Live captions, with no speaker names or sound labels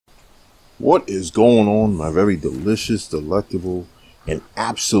What is going on, my very delicious, delectable, and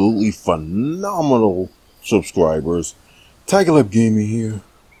absolutely phenomenal subscribers? Tiger Lab Gaming here,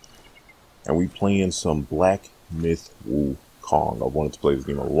 and we playing some Black Myth Wukong. I wanted to play this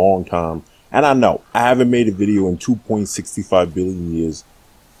game a long time, and I know I haven't made a video in 2.65 billion years,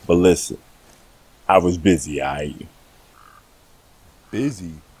 but listen, I was busy,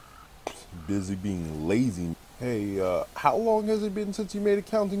 Busy being lazy. Hey, how long has it been since you made a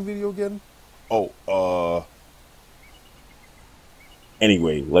counting video again? Oh,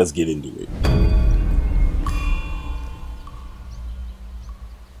 anyway, let's get into it.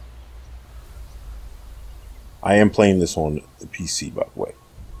 I am playing this on the PC, by the way.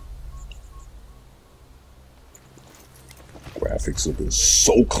 Graphics looking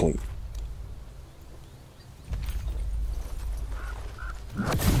so clean.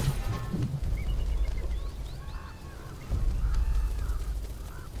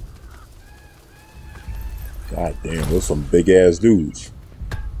 God damn, those some big ass dudes.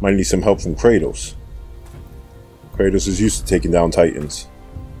 Might need some help from Kratos. Kratos is used to taking down Titans.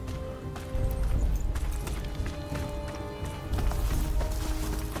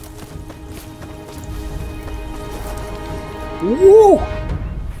 Woo!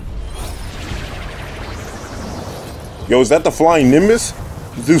 Yo, is that the flying Nimbus?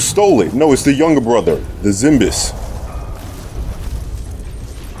 Zeus stole it. No, it's the younger brother, the Zimbus.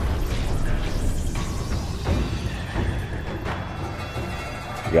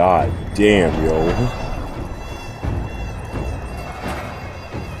 God damn, yo.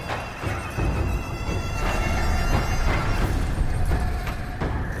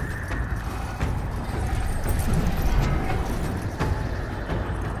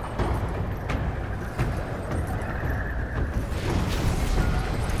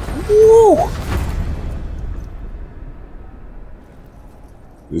 Woo!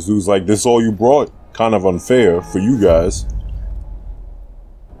 This dude's like, this all you brought? Kind of unfair for you guys.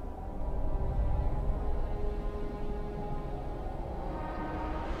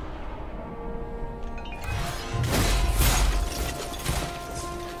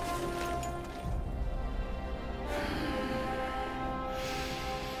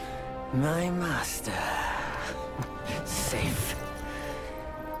 My master. Safe.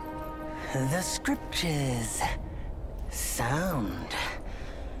 The scriptures. Sound.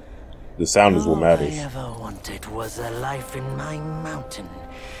 The sound is what matters. All I ever wanted was a life in my mountain,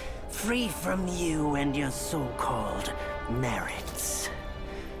 free from you and your so-called merits.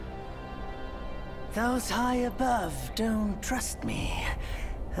 Those high above don't trust me.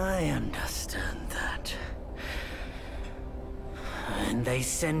 I understand that. And they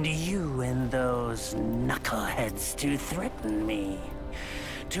send you and those knuckleheads to threaten me.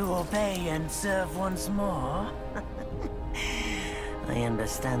 To obey and serve once more. I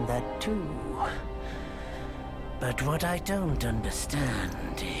understand that too. But what I don't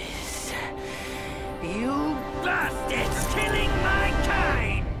understand is... you bastards killing my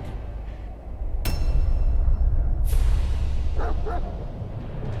kind!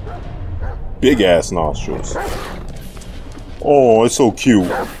 Big ass nostrils. Oh, it's so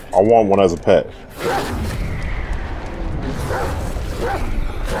cute. I want one as a pet.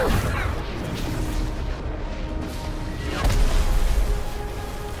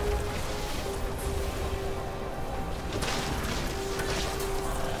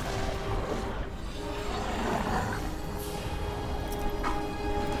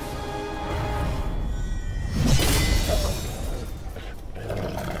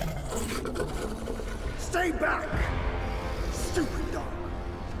 Stay back! Stupid dog.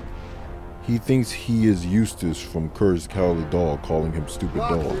 He thinks he is Eustace from Curse Cow the Dog, calling him stupid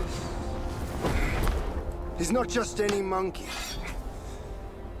dog. He's not just any monkey.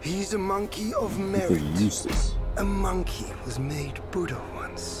 He's a monkey of merit. Eustace. A monkey was made Buddha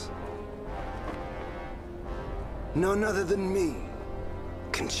once. None other than me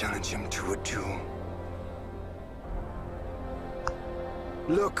can challenge him to a duel.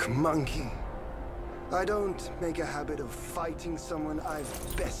 Look, monkey. I don't make a habit of fighting someone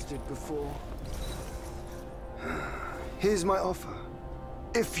I've bested before. Here's my offer.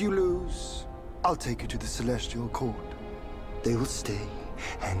 If you lose, I'll take you to the Celestial Court. They will stay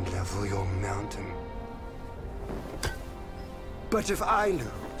and level your mountain. But if I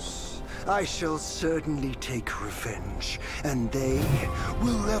lose, I shall certainly take revenge, and they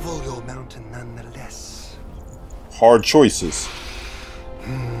will level your mountain nonetheless. Hard choices.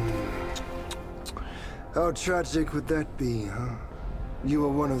 How tragic would that be, huh? You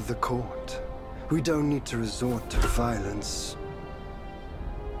are one of the court. We don't need to resort to violence.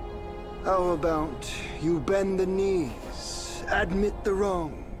 How about you bend the knees, admit the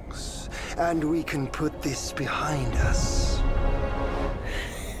wrongs, and we can put this behind us.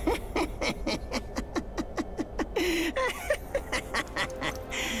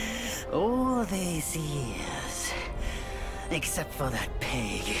 All these years, except for that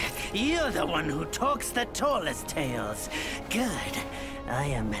pig, you're the one who talks the tallest tales. Good, I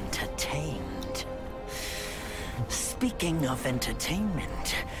am entertained. Speaking of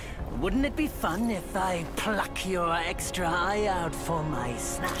entertainment, wouldn't it be fun if I pluck your extra eye out for my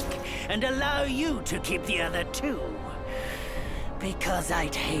snack and allow you to keep the other two? Because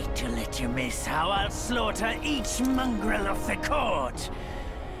I'd hate to let you miss how I'll slaughter each mongrel of the court.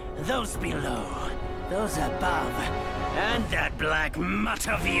 Those below, those above, and that black mutt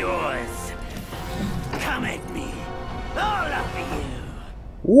of yours. Come at me, all of you.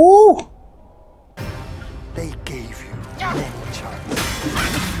 Woo! They gave you many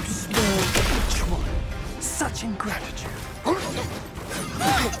chances. You spared each one. Such ingratitude.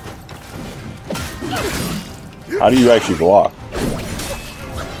 How do you actually block?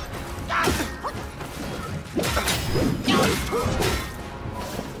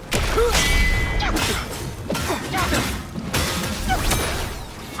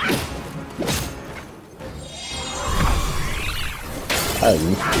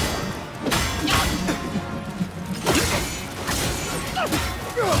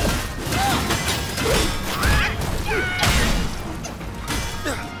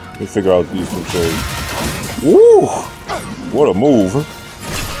 Let me figure out these controls. Woo! What a move! You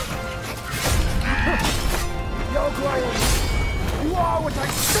are what I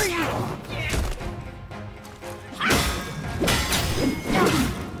say you are.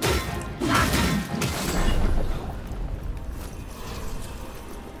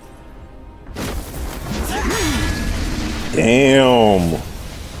 Damn!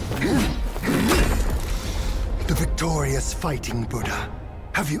 The victorious fighting Buddha.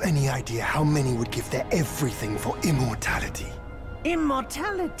 Have you any idea how many would give their everything for immortality?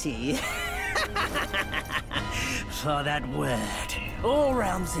 Immortality? For that word, all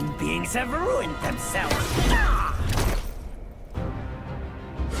realms and beings have ruined themselves.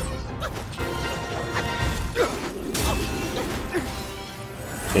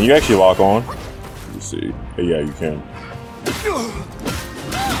 Can you actually lock on? Let me see. Yeah, you can.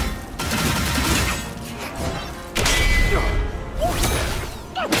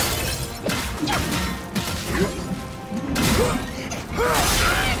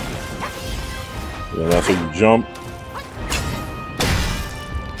 Yeah, that's how you jump.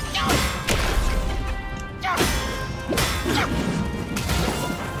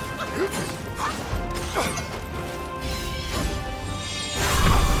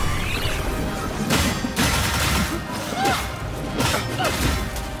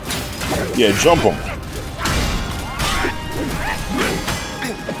 Yeah, jump him.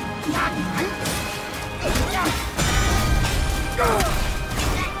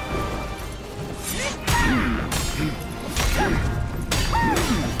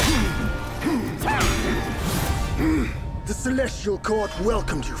 The Celestial Court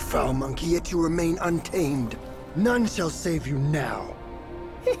welcomed you, foul monkey, yet you remain untamed. None shall save you now.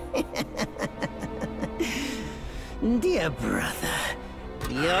 Dear brother,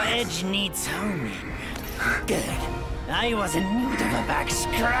 your edge needs honing. Good. I was in need of a back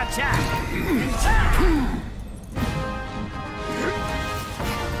scratcher.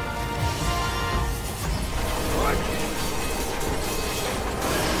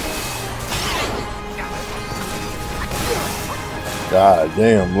 God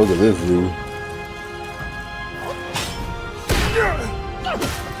damn, look at this dude.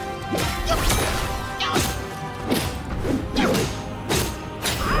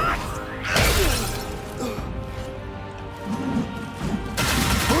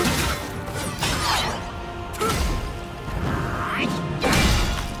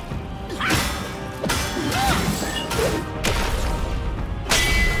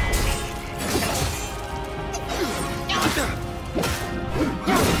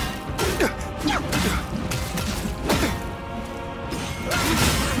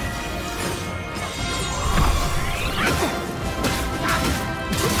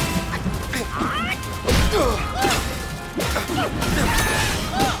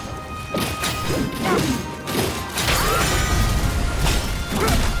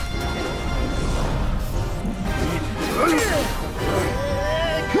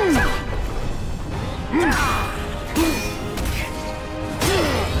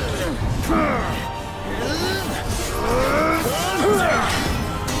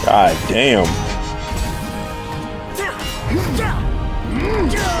 God damn.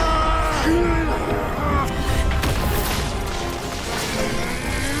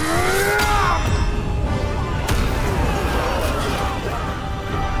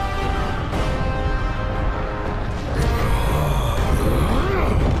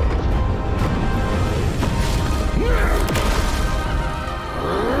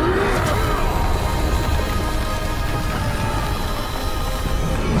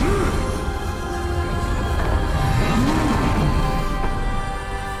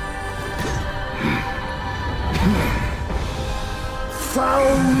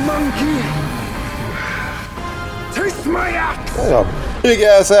 Foul monkey! Taste my axe! That's a big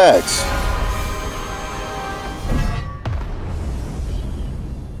ass axe.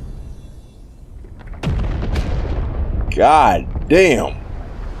 God damn.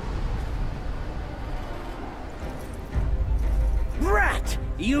 Rat!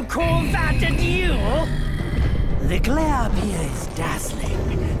 You call that a duel? The glare up here is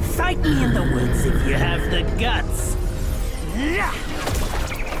dazzling. Fight me in the woods if you have the guts.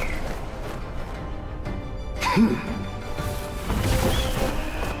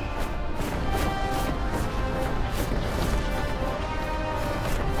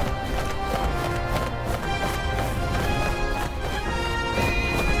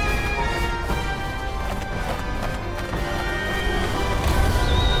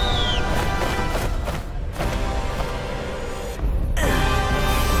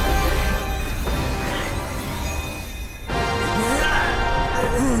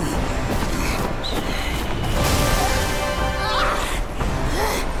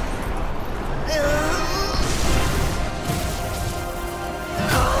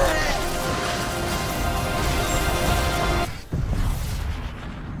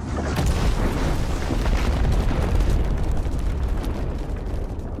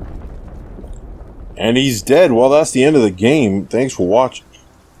 And he's dead. Well, that's the end of the game. Thanks for watching.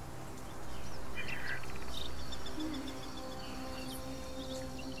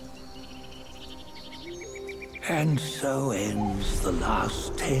 And so ends the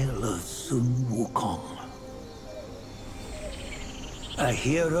last tale of Wukong. A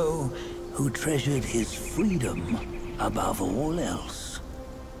hero who treasured his freedom above all else.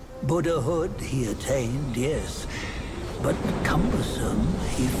 Buddhahood he attained, yes, but cumbersome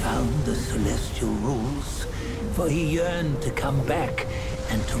he found the celestial rules, for he yearned to come back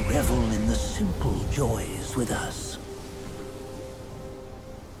and to revel in the simple joys with us.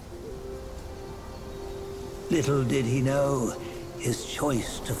 Little did he know, his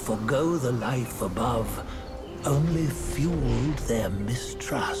choice to forgo the life above only fueled their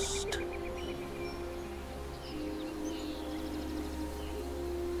mistrust.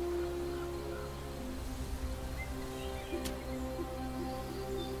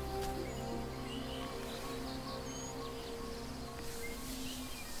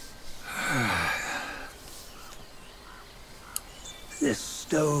 This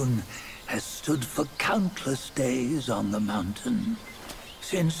stone has stood for countless days on the mountain.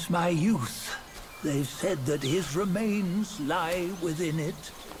 Since my youth, they've said that his remains lie within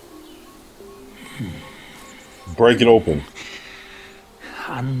it. Break it open.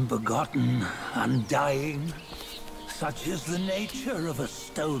 Unbegotten, undying, such is the nature of a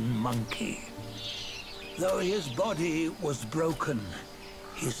stone monkey. Though his body was broken,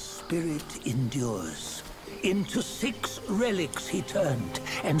 his spirit endures. Into 6 relics he turned,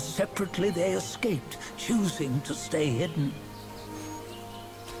 and separately they escaped, choosing to stay hidden.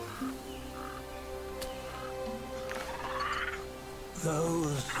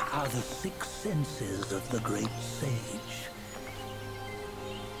 Those are the 6 senses of the great sage.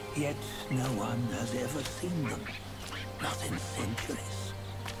 Yet no one has ever seen them, not in centuries.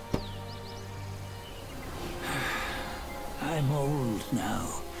 I'm old now.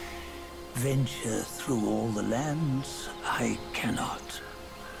 Venture through all the lands I cannot.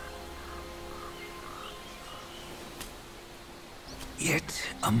 Yet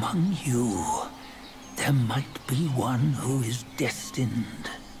among you, there might be one who is destined.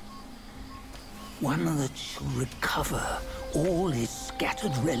 One that shall recover all his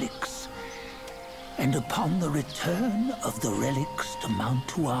scattered relics. And upon the return of the relics to Mount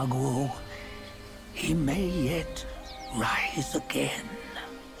Soooooooo, he may yet rise again.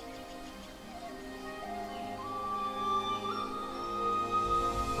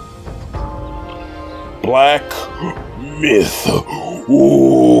 Black Myth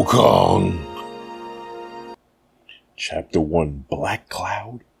Wukong. Chapter 1, Black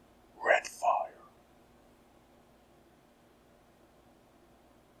Cloud, Red Fire.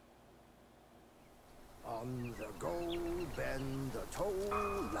 On the go, bend the toe,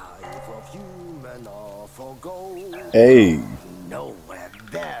 life of human or forgo. Hey. Nowhere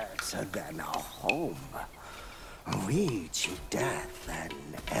better than a home. Reach death and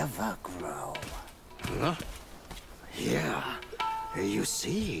ever grow. Huh? Yeah, you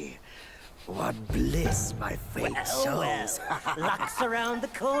see, what bliss my fate shows. Luck's around the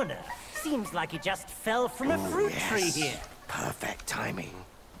corner. Seems like he just fell from a fruit tree here. Perfect timing.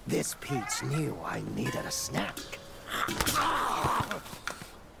 This peach knew I needed a snack.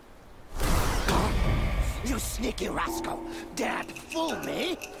 You sneaky rascal! Dare to fool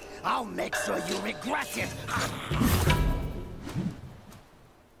me? I'll make sure you regret it!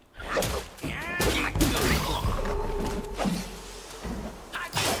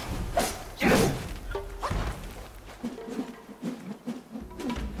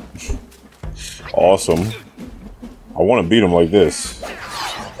 Awesome. I want to beat him like this.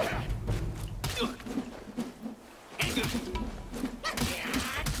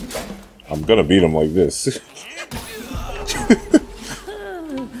 I'm gonna beat him like this.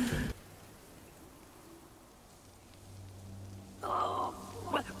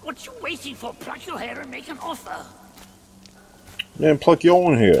 What you waiting for? Pluck your hair and make an offer. Man, pluck your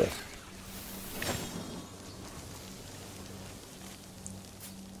own hair.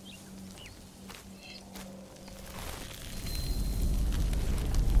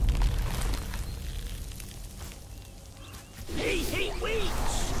 Hey, wait!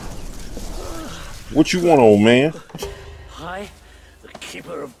 What you want, old man? I, the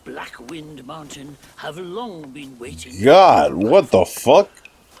keeper of Blackwind Mountain, have long been waiting. God, what the fuck?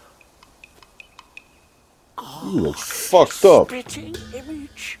 You look fucked up. Spitting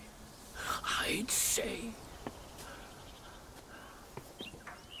image, I'd say.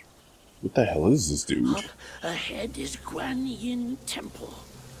 What the hell is this dude? Up ahead is Guan Yin Temple.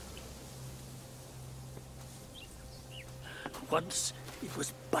 Once it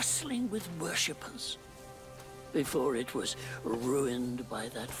was bustling with worshippers, before it was ruined by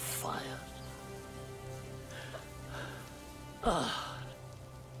that fire.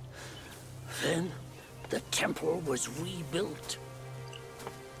 Then the temple was rebuilt.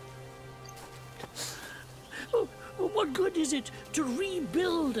 What good is it to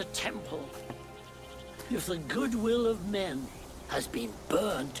rebuild a temple if the goodwill of men has been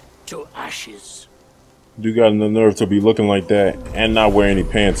burned to ashes? Dude got the nerve to be looking like that and not wear any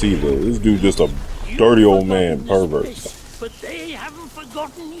pants either. This dude just a dirty old man pervert. Place, but they haven't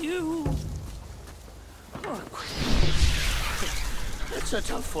forgotten you. Oh, that's a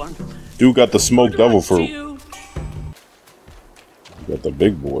tough one. Dude got the smoked Good devil luck to fruit. you. Got the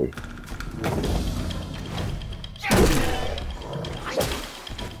big boy.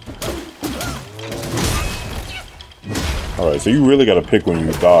 Alright, so you really gotta pick when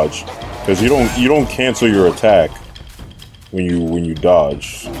you dodge. Because you don't cancel your attack when you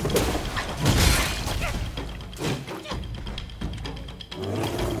dodge.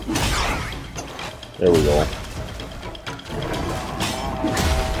 There we go.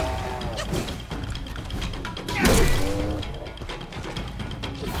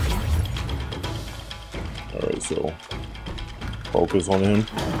 Alright, so focus on him.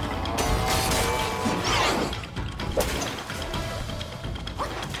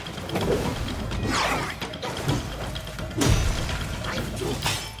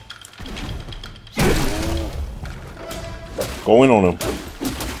 Go in on him.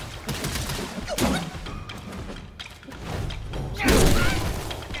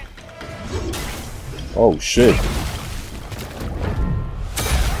 Oh shit.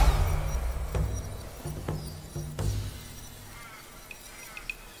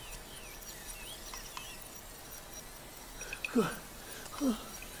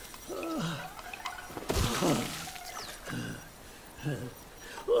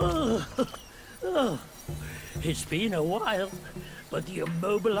 It's been a while, but the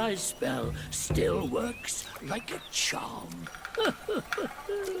immobilized spell still works like a charm.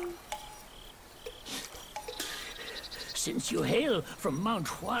 Since you hail from Mount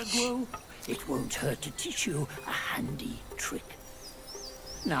Huaguo, it won't hurt to teach you a handy trick.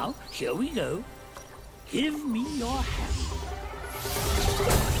 Now, here we go. Give me your hand.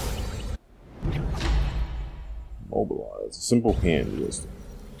 Mobilize. Simple hand wisdom.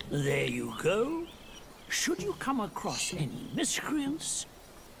 There you go. Should you come across any miscreants,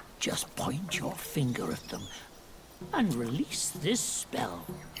 just point your finger at them and release this spell.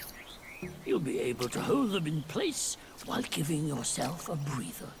 You'll be able to hold them in place while giving yourself a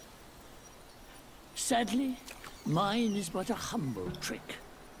breather. Sadly, mine is but a humble trick.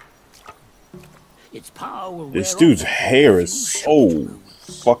 Its power will This wear dude's off hair a is few so short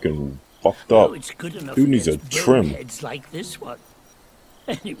moves. fucking fucked No, up. it's good enough Dude needs a against trim. boneheads like this one.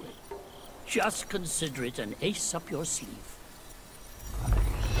 Anyway, just consider it an ace up your sleeve.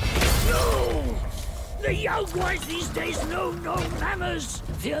 No! The young boys these days know no manners.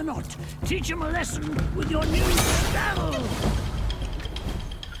 Fear not. Teach them a lesson with your new spell.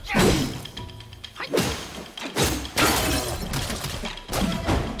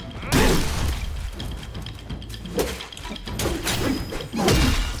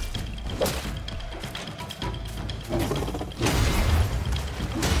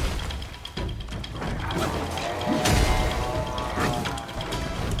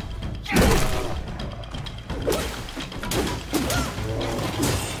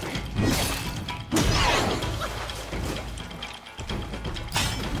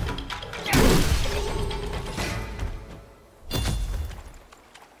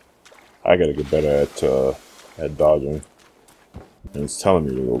 I gotta get better at dodging. And it's telling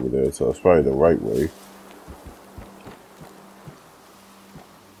me to go over there, so it's probably the right way.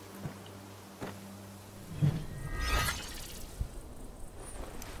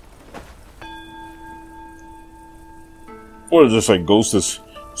 What is this, like Ghost of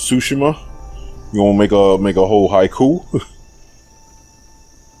Tsushima? You wanna make a whole haiku?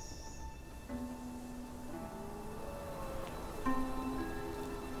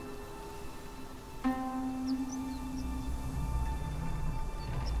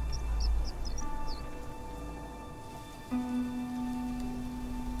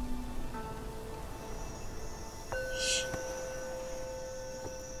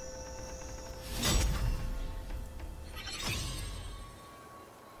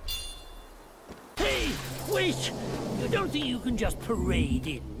 Wait! You don't think you can just parade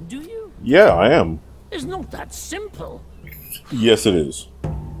in, do you? Yeah, I am. It's not that simple. Yes, it is.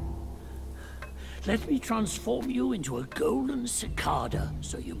 Let me transform you into a golden cicada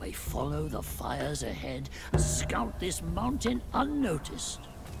so you may follow the fires ahead and scout this mountain unnoticed.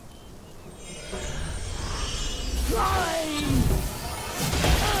 Fly!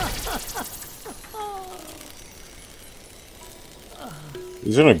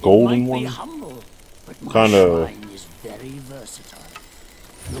 Isn't a golden one? Humble, but my Kinda. shrine is very versatile.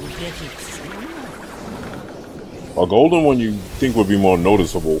 You'll get it soon. A golden one you think would be more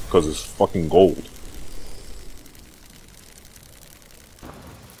noticeable because it's fucking gold.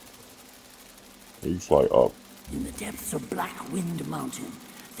 You fly up. In the depths of Black Wind Mountain,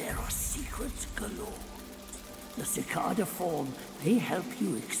 there are secrets galore. The cicada form may help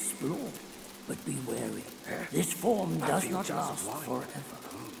you explore, but be wary. This form does not last forever.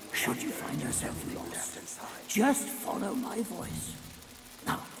 Should you find yourself lost, just follow my voice.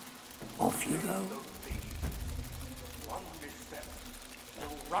 Now, off you go. One misstep, the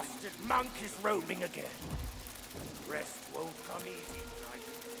rusted monk is roaming again. Rest won't come easy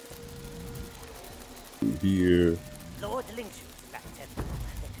tonight. Here. Lord links you to that temple.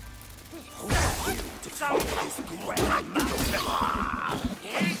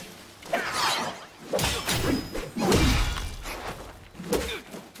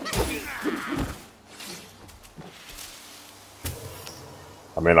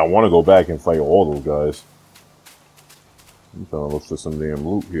 I mean, I want to go back and fight all those guys. I'm trying to look for some damn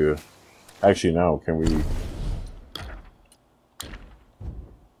loot here. Actually, now, can we...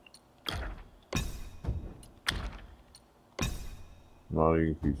 Not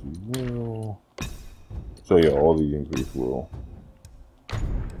increases will. So yeah, all these increase will.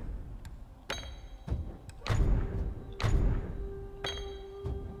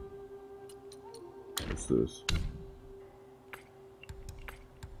 What's this?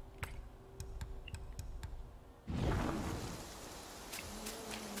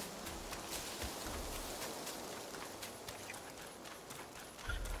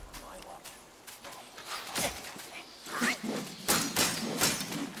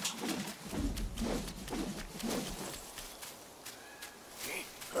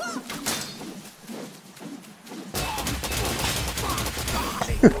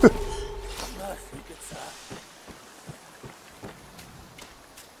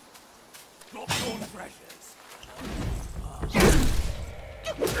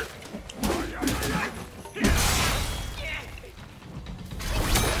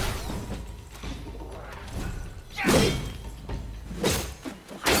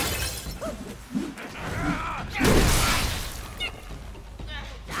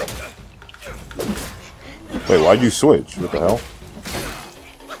 Wait, why'd you switch? What the hell?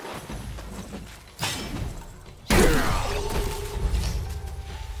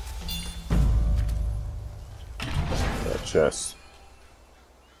 That chest.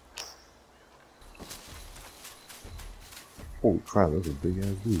 Holy crap, that's a big ass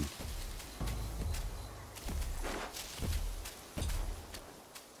dude.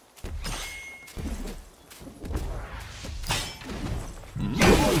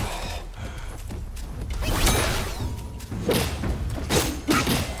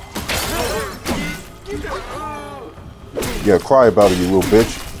 Yeah, cry about it, you little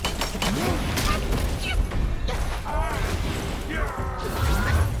bitch.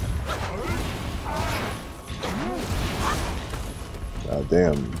 God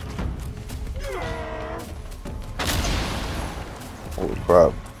damn. Holy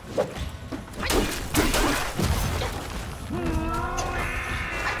crap.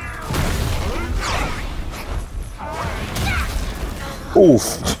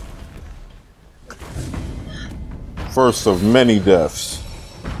 Oof. First of many deaths.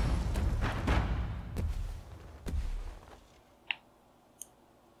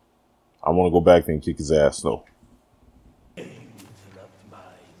 want to go back there and kick his ass, though.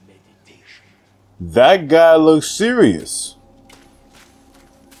 That guy looks serious.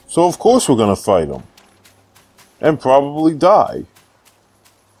 So of course we're gonna fight him. And probably die.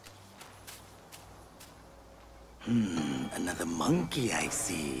 Another monkey, I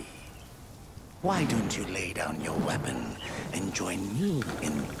see. Why don't you lay down your weapon and join me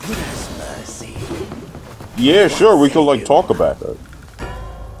in Buddha's mercy? Yeah, sure, we could like talk about it.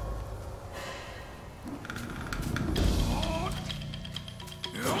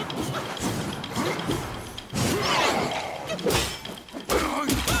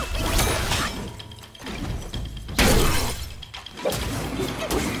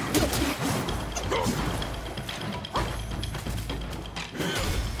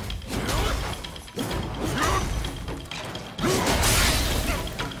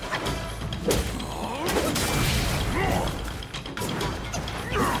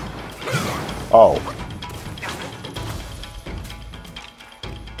 Oh.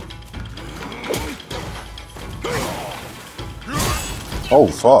 Oh,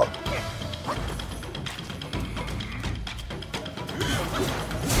 fuck.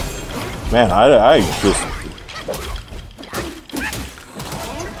 Man, I just...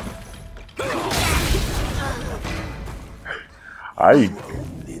 I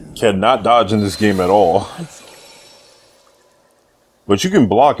cannot dodge in this game at all. But you can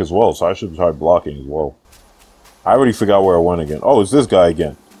block as well, so I should try blocking as well. I already forgot where I went again. Oh, it's this guy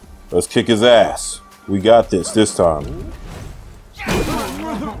again. Let's kick his ass. We got this time.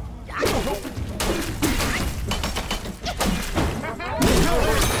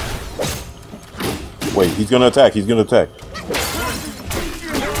 Wait, he's gonna attack. He's gonna attack.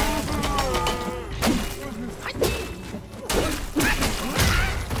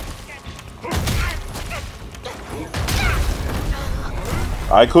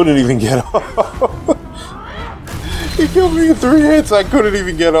 I couldn't even get up. He killed me in 3 hits. I couldn't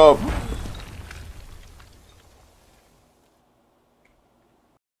even get up.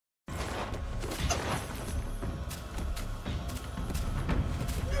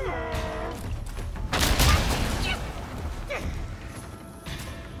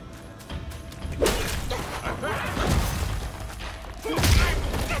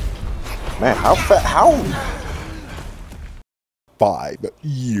 Man, how fast? How? 5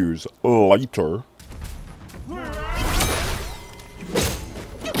 years later.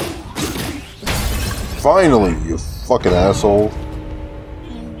 Finally, you fucking asshole.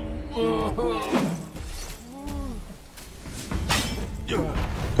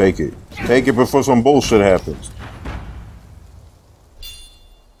 Take it. Take it before some bullshit happens.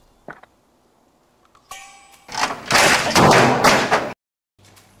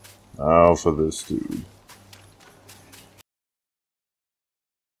 Now for this dude.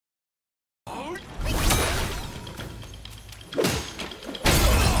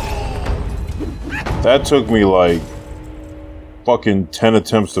 That took me like fucking 10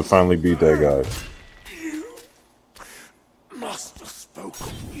 attempts to finally beat that guy. You must have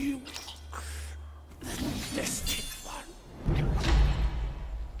spoken you, the destined one.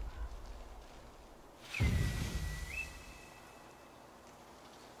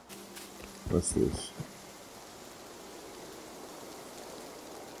 What's this?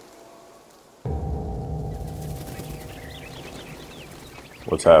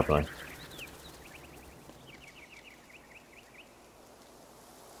 What's happening?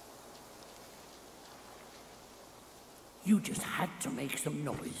 You just had to make some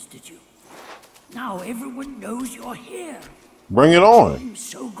noise, did you? Now everyone knows you're here. Bring it on.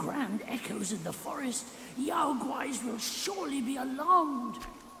 So grand echoes in the forest, Yao Guais will surely be alarmed.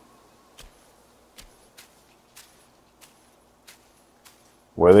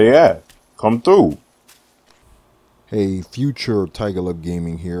 Where they at? Come through. Hey, future Tiger Love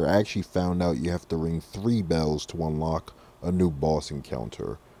Gaming here. I actually found out you have to ring 3 bells to unlock a new boss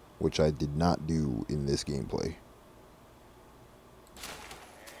encounter, which I did not do in this gameplay.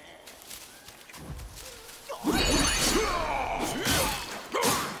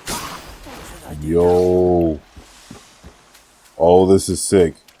 Yo. Oh, this is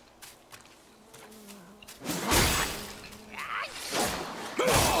sick.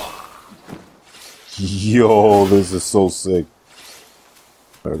 Yo, this is so sick.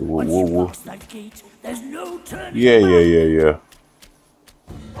 Whoa, whoa, whoa. Yeah.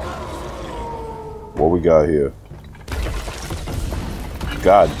 What we got here?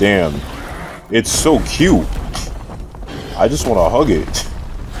 God damn. It's so cute. I just want to hug it.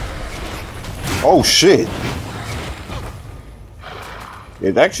 Oh shit.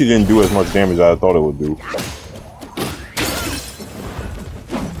 It actually didn't do as much damage as I thought it would do.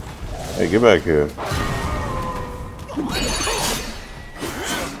 Hey, get back here.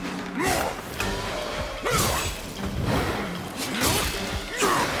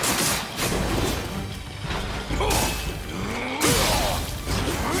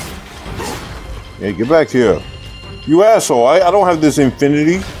 Hey, get back here. You asshole, I don't have this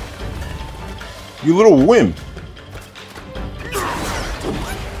infinity. You little wimp.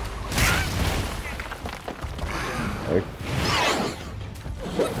 Hey.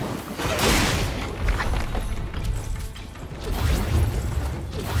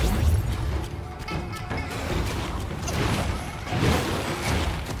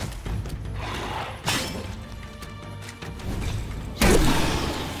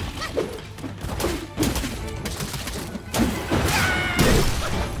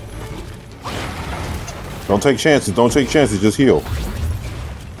 Don't take chances, don't take chances, just heal.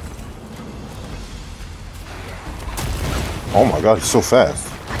 Oh my god, he's so fast.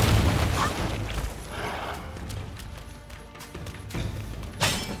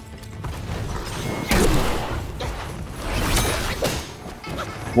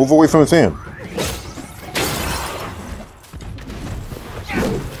 Move away from his hand.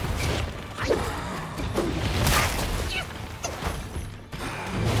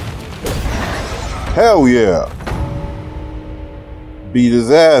 Hell yeah. Beat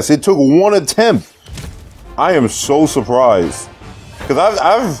his ass. It took one attempt. I am so surprised. Because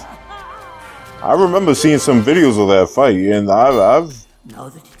I remember seeing some videos of that fight, and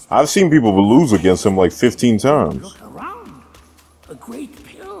I've seen people lose against him like 15 times. Look around. A great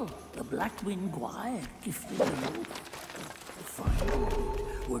pill. The Blackwing Guire gifted the Lord. To find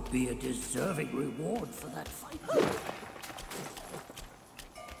it would be a deserving reward for that fight.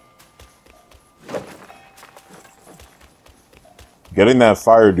 Getting that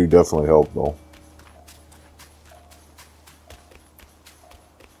fire dude definitely helped, though.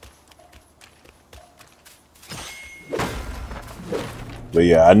 But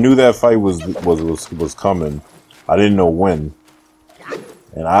yeah, I knew that fight was coming. I didn't know when.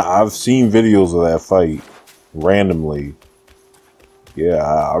 And I've seen videos of that fight randomly. Yeah,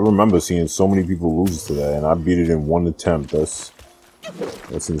 I remember seeing so many people lose to that, and I beat it in one attempt. That's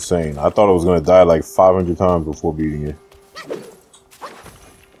insane. I thought I was gonna die like 500 times before beating it.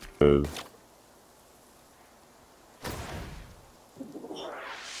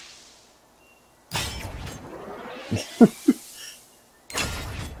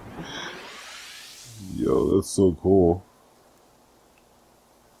 Yo, that's so cool.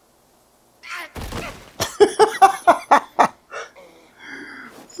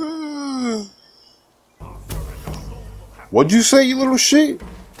 What'd you say, you little shit?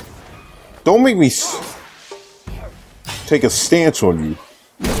 Don't make me take a stance on you.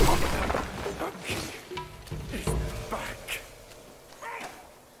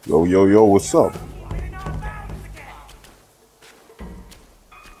 Yo, yo, yo, what's up?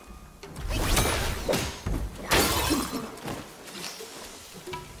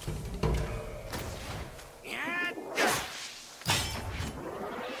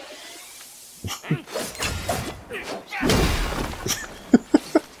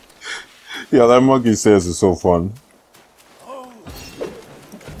 Yeah, that monkey says it's so fun.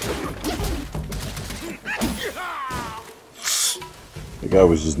 The guy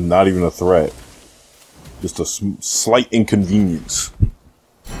was just not even a threat. Just a slight inconvenience.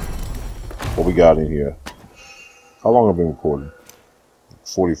 What we got in here? How long have I been recording?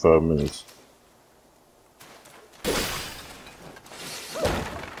 45 minutes.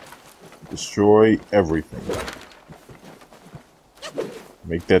 Destroy everything.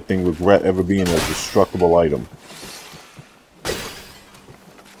 Make that thing regret ever being a destructible item.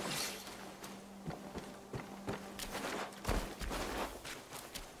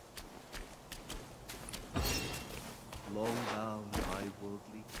 Long down my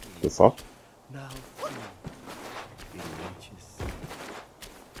worldly The fuck? now in reaches.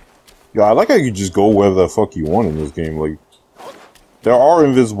 Yeah, I like how you just go wherever the fuck you want in this game. Like, there are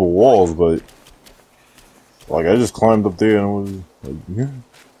invisible walls, but like I just climbed up there and it was like, yeah,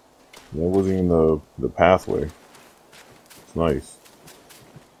 that wasn't even the pathway. It's nice.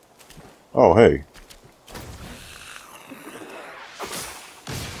 Oh, hey.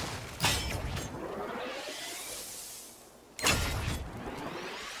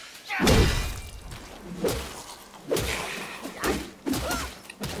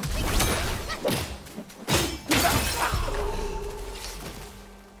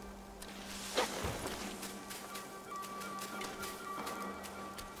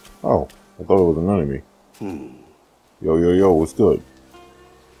 Oh, I thought it was an enemy. Yo, yo, yo, what's good?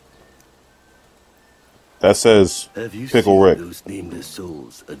 That says Have you Pickle seen Rick. those nameless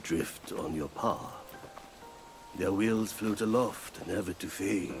souls adrift on your path? Their wheels float aloft, never to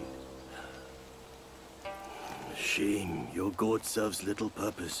fade. Shame, your god serves little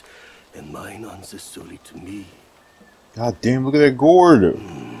purpose, and mine answers solely to me. God damn, look at that gourd.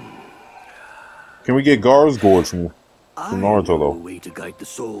 Can we get Gar's gourd from Naruto, I know a though? way to guide the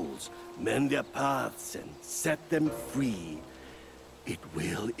souls, mend their paths, and set them free. It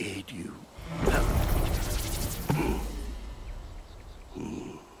will aid you.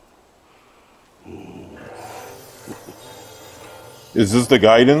 Is this the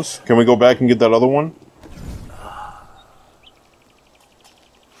guidance? Can we go back and get that other one?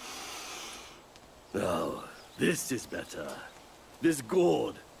 Now, this is better. This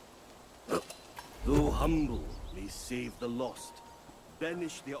gourd, though humble, may save the lost,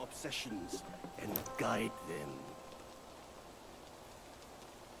 banish their obsessions, and guide them.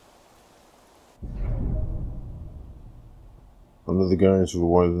 Under the guidance of a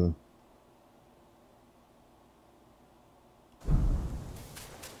wise.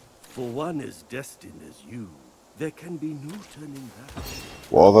 For one as destined as you, there can be no turning back.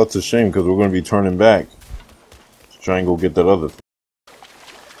 Well, that's a shame because we're going to be turning back to try and go get that other thing.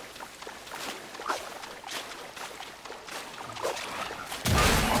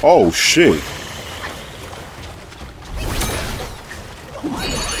 Oh shit.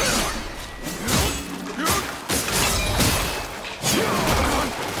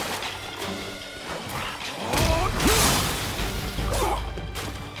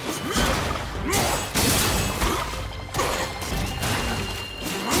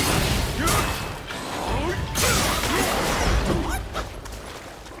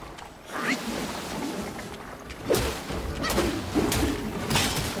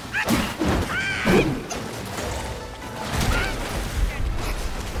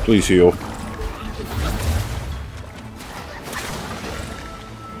 Please heal.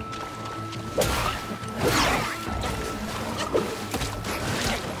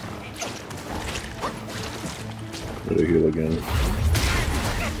 Better heal again.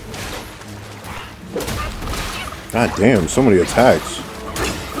 God damn, so many attacks.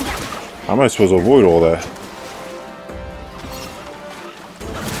 How am I supposed to avoid all that?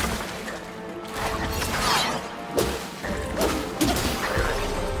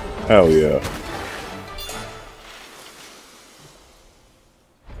 Hell yeah.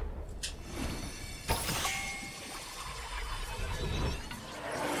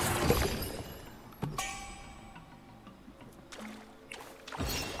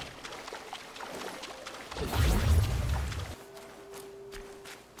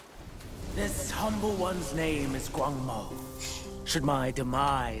 This humble one's name is Guangmo. Should my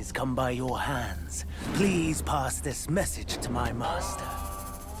demise come by your hands, please pass this message to my master.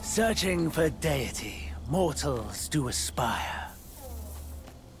 Searching for deity, mortals do aspire.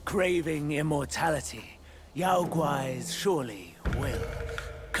 Craving immortality, Yao Guais surely will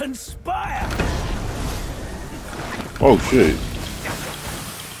conspire! Oh shit.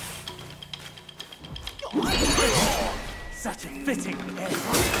 Such a fitting end.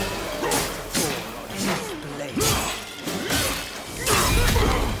 Fall on his blade.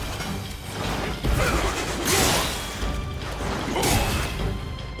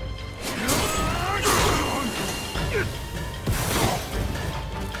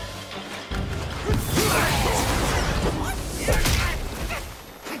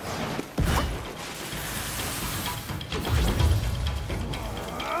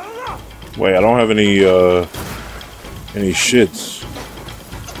 Wait, I don't have any shits.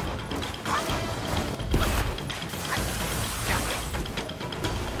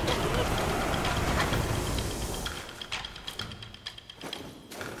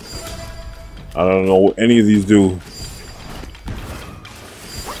 I don't know what any of these do.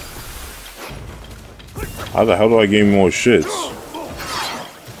 How the hell do I gain more shits?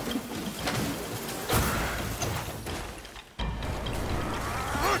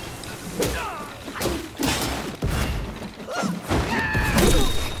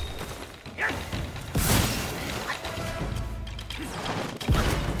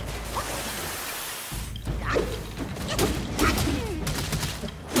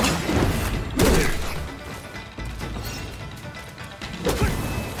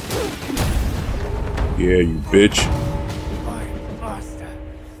 Yeah, you bitch. My master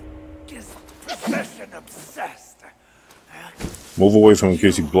is possession obsessed. Move away from him in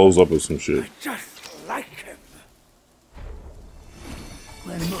case he blows up or some shit. Just like him.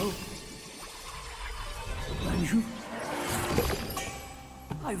 Wenmo. Wenju.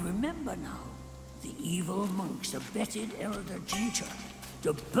 I remember now. The evil monks abetted Elder Jincha.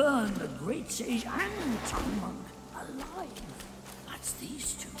 to burn the great sage and tongue monk alive. That's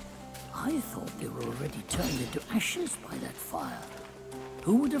these two. I thought they were already turned into ashes by that fire.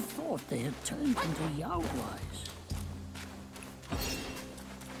 Who would have thought they had turned into Yaowais?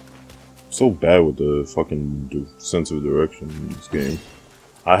 So bad with the fucking sense of direction in this game.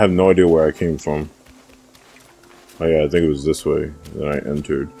 I have no idea where I came from. Oh yeah, I think it was this way that I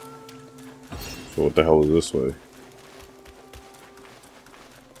entered. So what the hell is this way?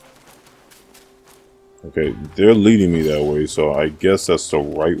 Okay, they're leading me that way, so I guess that's the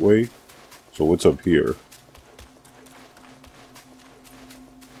right way. So what's up here?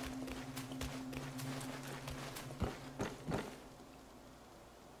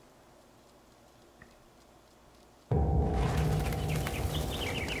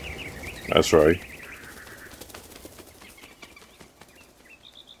 That's right.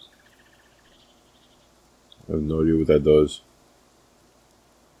 I have no idea what that does.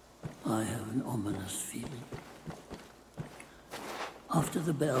 I have an ominous feeling. After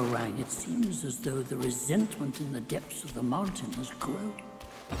the bell rang, it seems as though the resentment in the depths of the mountain has grown.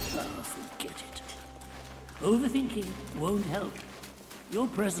 Ah, forget it. Overthinking won't help. Your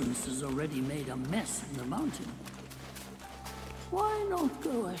presence has already made a mess in the mountain. Why not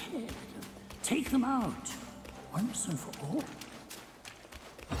go ahead and take them out once and for all?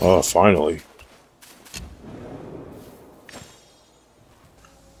 Oh, finally.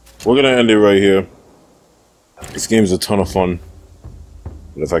 We're gonna end it right here. This game's a ton of fun.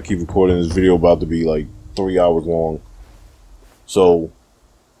 But if I keep recording this video, about to be like 3 hours long. So,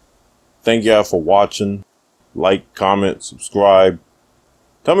 thank y'all for watching. Like, comment, subscribe.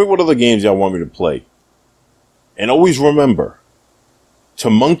 Tell me what other games y'all want me to play. And always remember to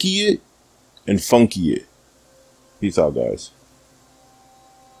monkey it and funky it. Peace out, guys.